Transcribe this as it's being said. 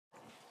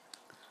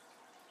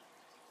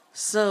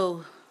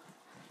So,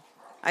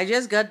 I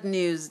just got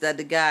news that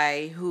the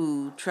guy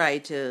who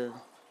tried to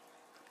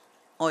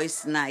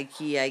hoist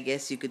Nike, I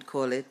guess you could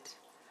call it,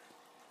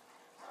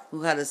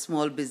 who had a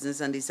small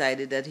business and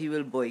decided that he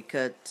will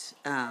boycott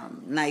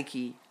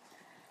Nike,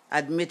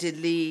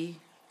 admittedly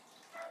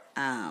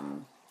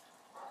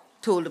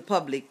told the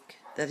public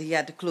that he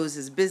had to close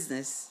his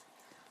business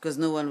because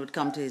no one would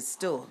come to his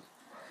store.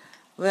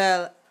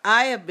 Well,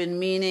 I have been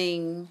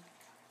meaning,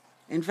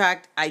 in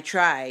fact, I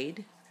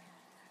tried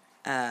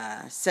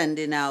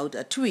sending out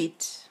a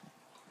tweet,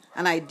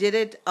 and I did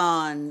it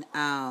on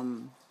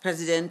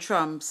President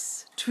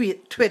Trump's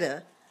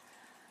Twitter,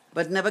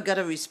 but never got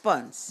a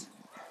response.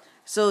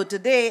 So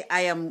today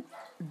I am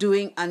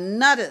doing a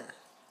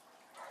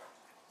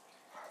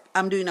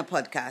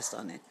podcast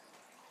on it,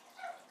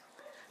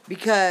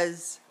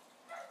 because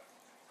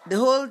the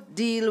whole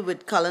deal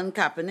with Colin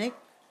Kaepernick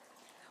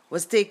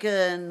was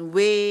taken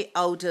way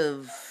out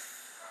of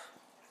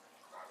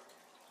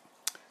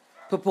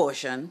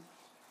proportion,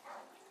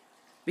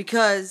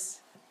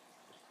 because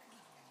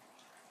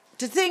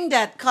to think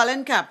that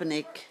Colin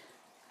Kaepernick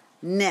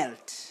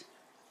knelt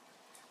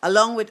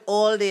along with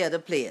all the other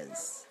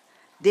players,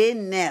 they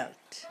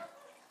knelt,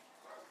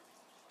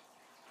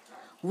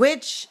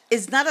 which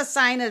is not a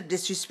sign of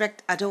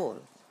disrespect at all,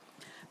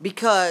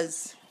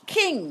 because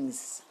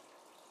kings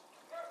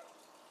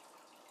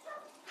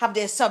have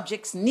their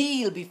subjects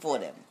kneel before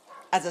them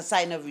as a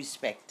sign of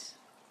respect.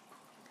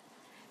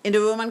 In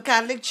the Roman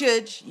Catholic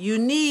Church, you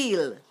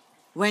kneel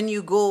when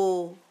you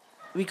go,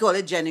 we call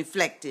it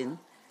genuflecting.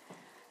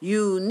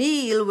 You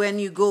kneel when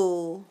you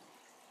go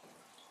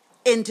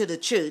into the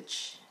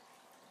church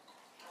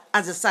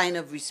as a sign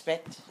of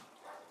respect.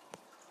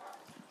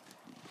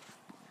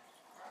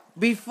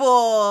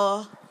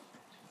 Before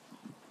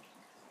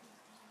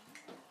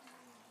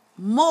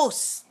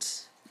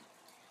most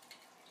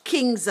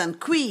kings and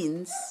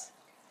queens,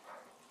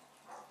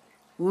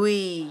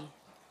 we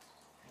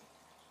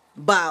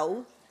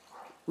bow,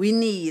 we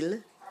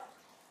kneel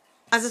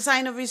as a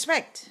sign of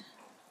respect.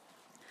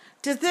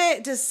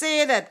 To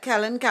say that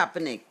Colin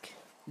Kaepernick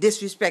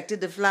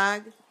disrespected the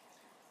flag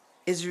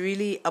is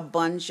really a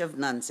bunch of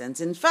nonsense.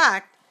 In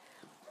fact,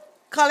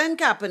 Colin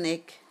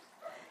Kaepernick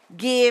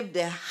gave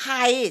the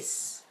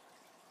highest,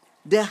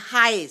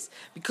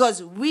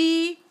 because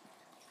we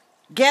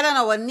get on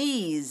our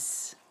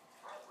knees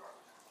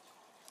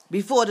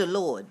before the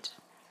Lord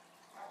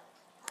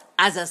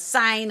as a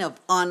sign of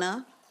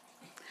honor,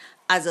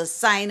 as a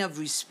sign of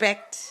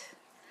respect,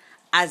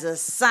 as a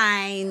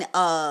sign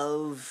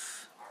of,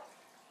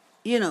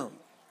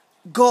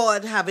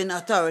 God having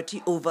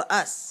authority over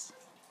us.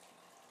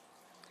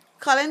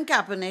 Colin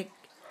Kaepernick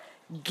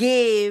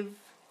gave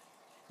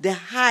the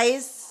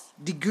highest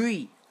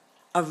degree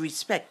of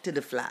respect to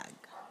the flag.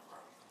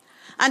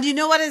 And you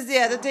know what is the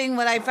other thing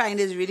what I find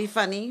is really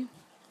funny?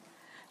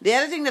 The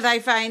other thing that I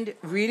find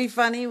really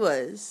funny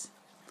was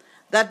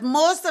that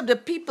most of the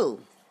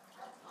people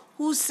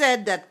who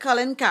said that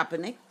Colin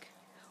Kaepernick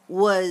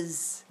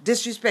was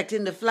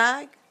disrespecting the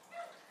flag,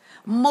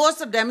 most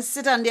of them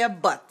sit on their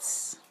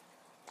butts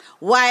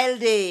while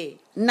the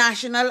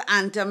national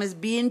anthem is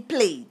being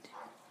played.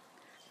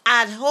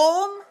 At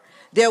home,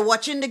 they're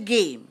watching the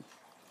game.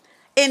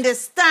 In the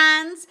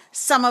stands,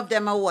 some of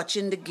them are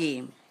watching the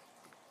game.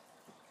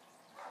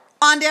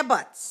 On their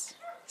butts.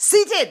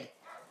 Seated.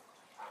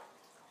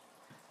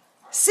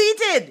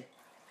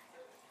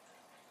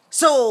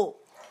 So,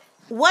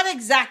 what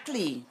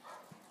exactly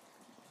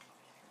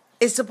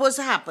is supposed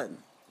to happen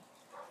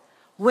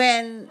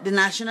when the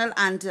national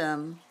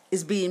anthem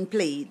is being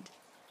played?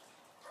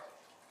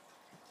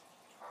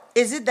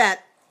 Is it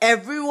that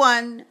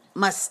everyone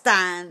must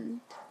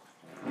stand,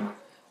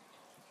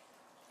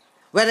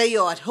 whether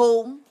you're at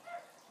home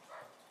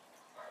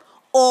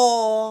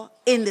or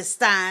in the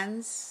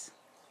stands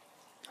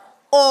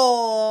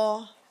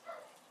or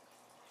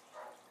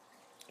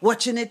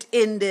watching it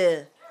in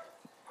the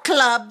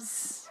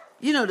clubs,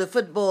 the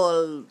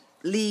football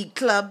league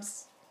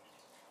clubs?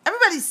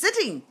 Everybody's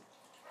sitting.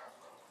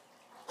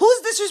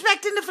 Who's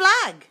disrespecting the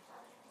flag?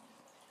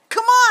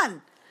 Come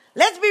on,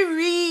 let's be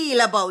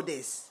real about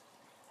this.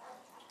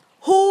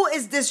 Who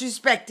is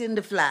disrespecting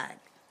the flag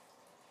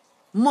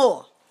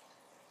more?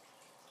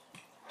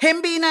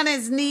 Him being on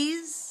his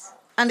knees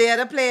and the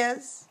other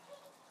players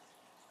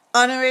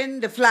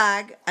honoring the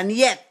flag and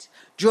yet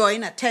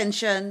drawing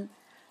attention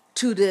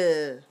to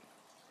the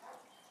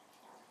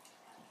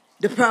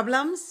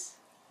problems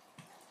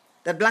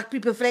that black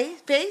people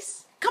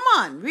face? Come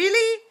on,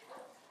 really?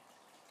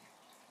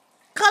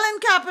 Colin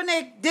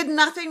Kaepernick did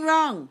nothing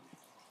wrong.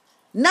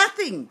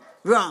 Nothing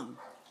wrong.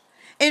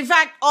 In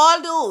fact,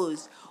 all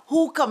those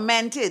who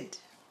commented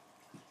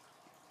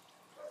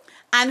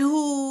and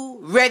who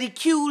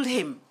ridiculed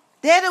him,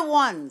 they're the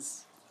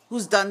ones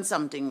who's done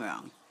something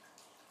wrong.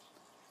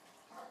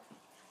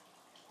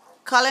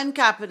 Colin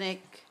Kaepernick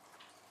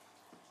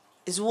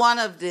is one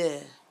of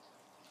the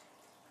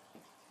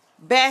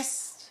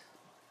best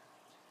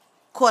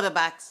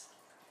quarterbacks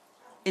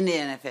in the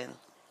NFL.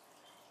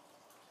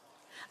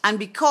 And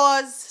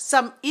because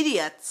some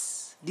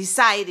idiots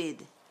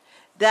decided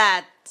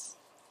that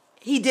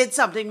he did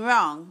something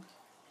wrong,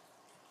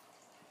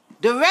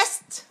 the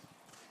rest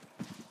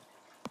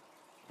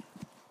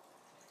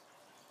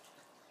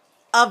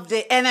of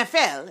the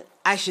NFL,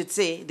 I should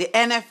say, the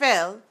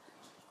NFL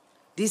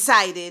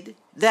decided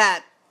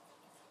that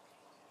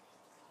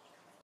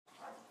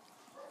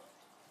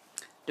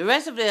the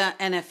rest of the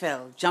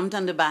NFL jumped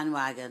on the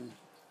bandwagon.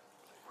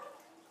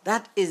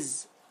 That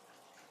is,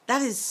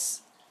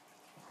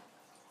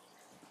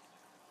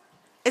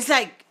 it's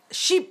like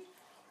sheep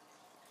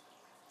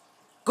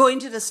going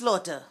to the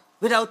slaughter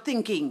without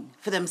thinking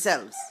for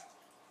themselves.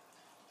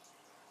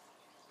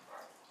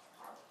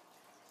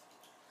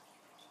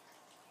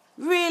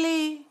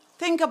 Really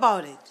think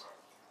about it.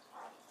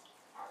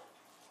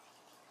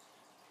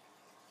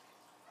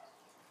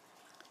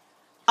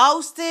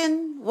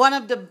 Ousting one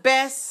of the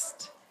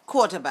best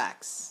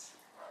quarterbacks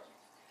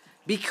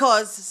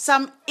because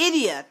some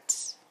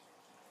idiot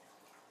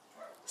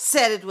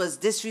said it was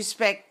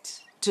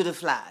disrespect to the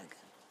flag.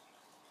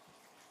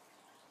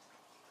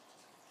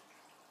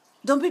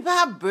 Don't people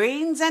have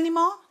brains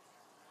anymore?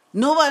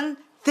 No one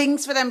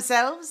thinks for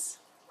themselves?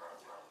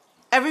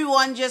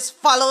 Everyone just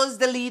follows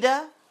the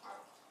leader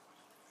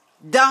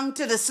down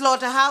to the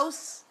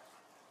slaughterhouse?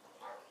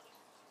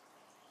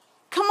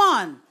 Come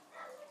on.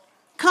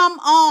 Come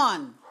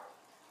on.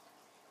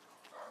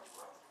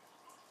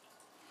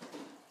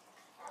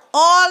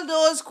 All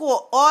those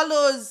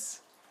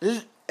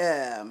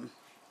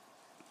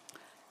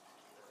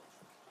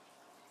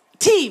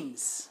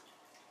teams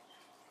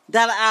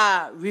that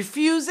are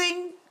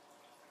refusing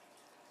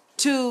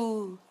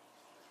to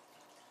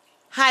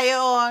hire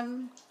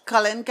on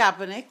Colin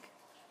Kaepernick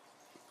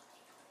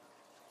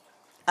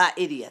are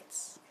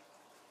idiots.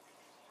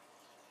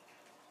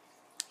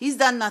 He's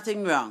done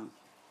nothing wrong.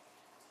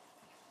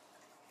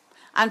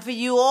 And for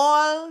you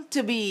all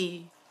to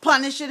be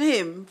punishing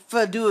him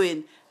for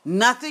doing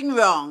nothing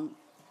wrong,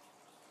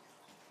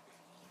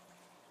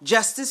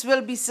 justice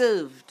will be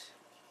served.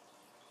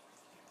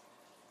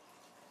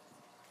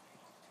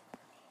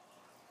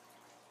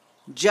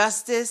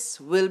 Justice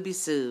will be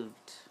served.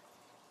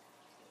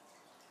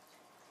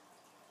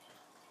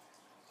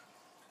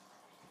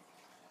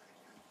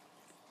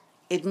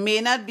 It may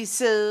not be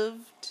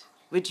served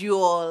with you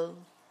all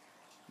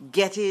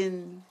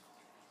getting,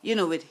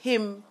 with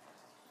him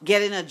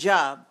getting a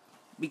job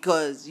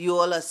because you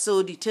all are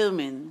so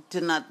determined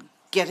to not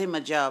get him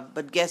a job.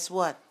 But guess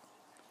what?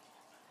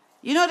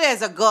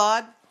 There's a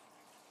God,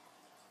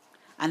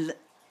 and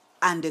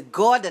the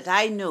God that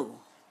I know,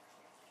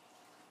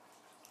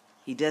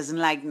 he doesn't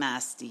like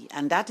nasty,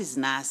 and that is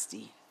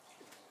nasty.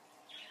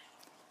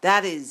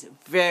 That is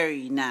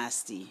very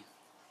nasty.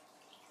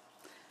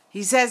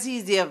 He says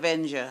he's the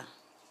avenger.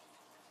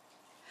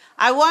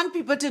 I want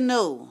people to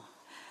know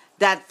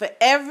that for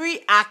every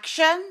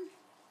action,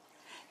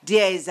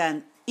 there is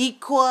an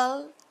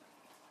equal.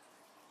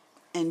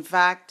 In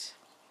fact,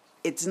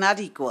 it's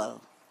not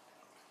equal.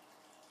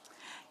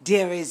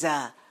 There is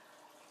a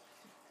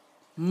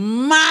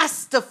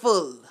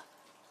masterful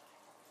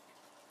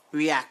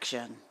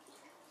reaction.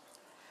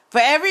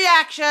 For every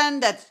action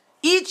that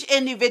each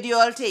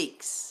individual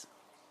takes,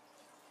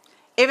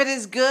 if it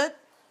is good,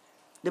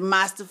 the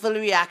masterful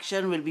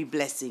reaction will be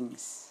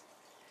blessings.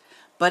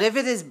 But if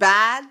it is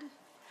bad,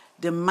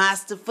 the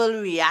masterful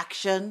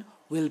reaction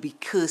will be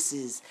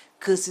curses.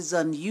 Curses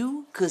on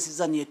you,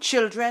 curses on your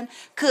children,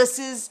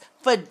 curses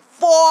for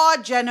 4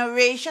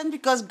 generations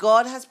because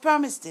God has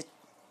promised it.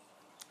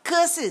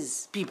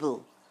 Curses,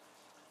 people.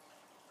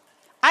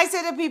 I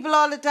say to people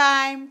all the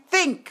time,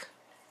 think.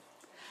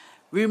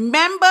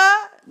 Remember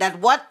that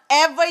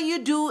whatever you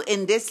do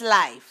in this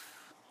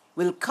life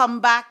will come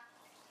back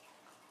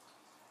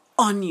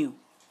on you.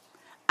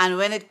 And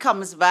when it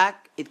comes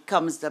back, it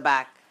comes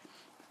back.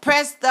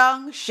 Pressed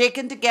down,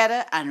 shaken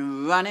together,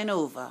 and running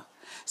over.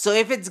 So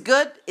if it's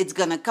good, it's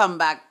going to come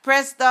back.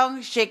 Pressed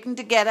down, shaken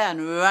together,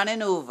 and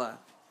running over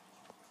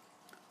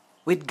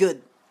with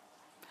good.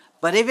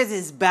 But if it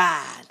is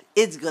bad,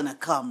 it's going to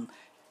come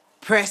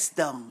pressed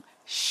down,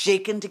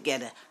 shaken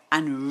together,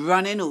 and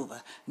running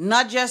over.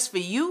 Not just for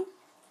you,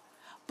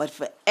 but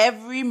for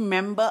every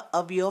member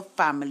of your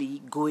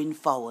family going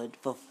forward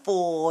for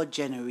 4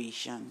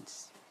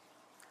 generations.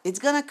 It's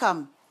going to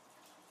come.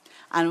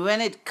 And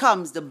when it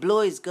comes, the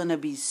blow is going to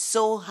be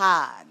so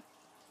hard,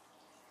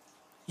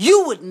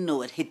 you wouldn't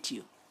know it hit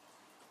you.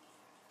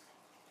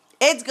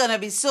 It's going to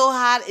be so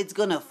hard, it's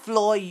going to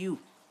floor you.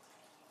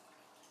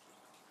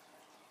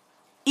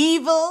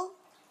 Evil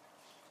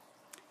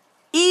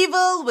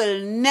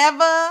will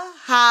never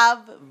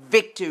have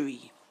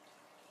victory.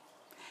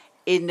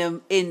 In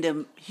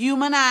the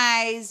human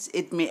eyes,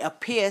 it may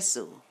appear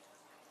so.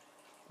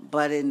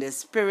 But in the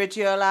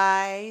spiritual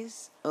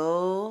eyes,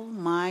 oh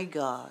my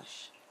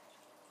gosh,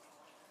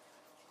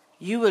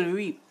 you will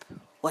reap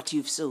what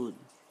you've sown.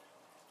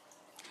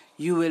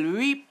 You will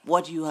reap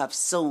what you have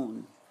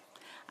sown.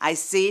 I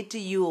say to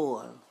you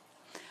all,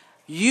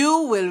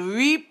 you will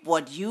reap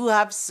what you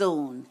have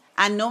sown.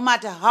 And no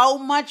matter how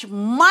much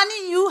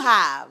money you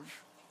have,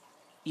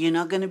 you're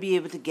not going to be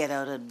able to get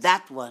out of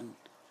that one.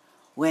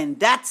 When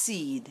that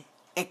seed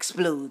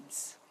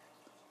explodes,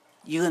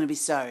 you're going to be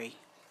sorry.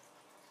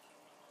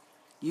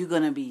 You're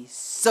going to be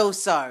so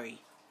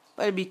sorry.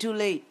 But it'll be too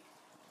late.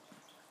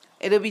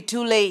 It'll be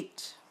too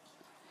late.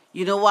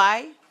 You know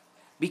why?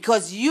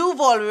 Because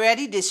you've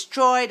already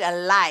destroyed a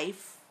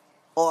life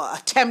or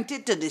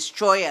attempted to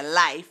destroy a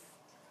life.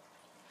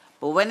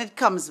 But when it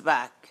comes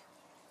back,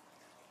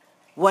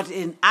 what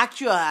in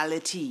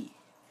actuality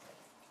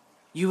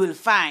you will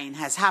find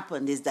has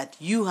happened is that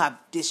you have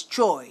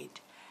destroyed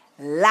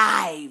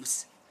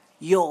lives,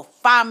 your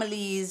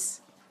family's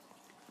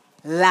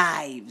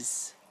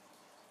lives.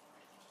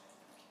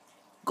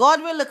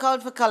 God will look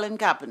out for Colin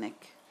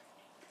Kaepernick,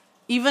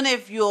 even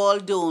if you all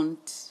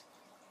don't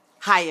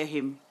hire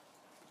him.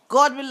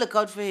 God will look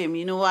out for him.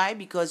 You know why?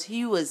 Because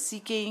he was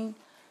seeking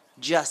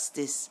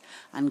justice,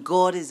 and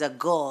God is a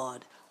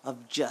God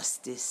of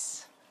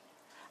justice.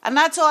 And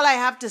that's all I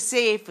have to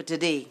say for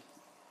today.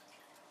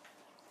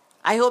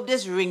 I hope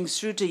this rings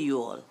true to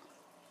you all,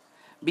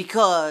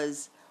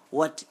 because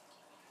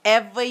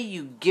whatever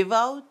you give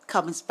out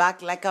comes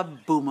back like a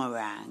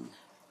boomerang,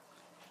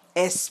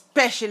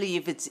 especially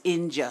if it's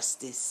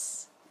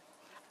injustice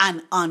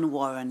and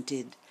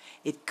unwarranted.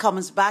 It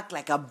comes back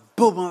like a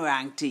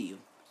boomerang to you.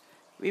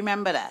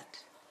 Remember that.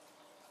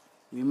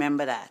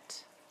 Remember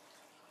that.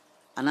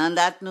 And on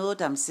that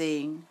note, I'm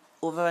saying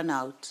over and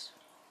out.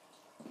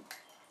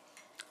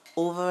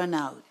 Over and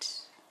out.